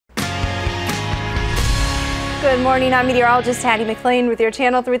Good morning, I'm meteorologist Haddie McLean with your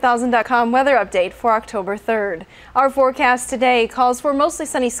Channel3000.com weather update for October 3rd. Our forecast today calls for mostly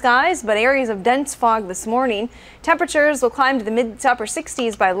sunny skies, but areas of dense fog this morning. Temperatures will climb to the mid to upper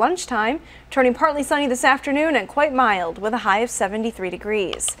 60s by lunchtime, turning partly sunny this afternoon and quite mild with a high of 73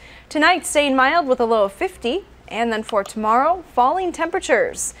 degrees. Tonight staying mild with a low of 50. And then for tomorrow, falling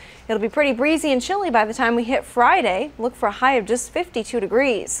temperatures. It'll be pretty breezy and chilly by the time we hit Friday. Look for a high of just 52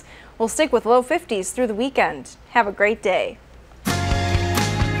 degrees. We'll stick with low 50s through the weekend. Have a great day.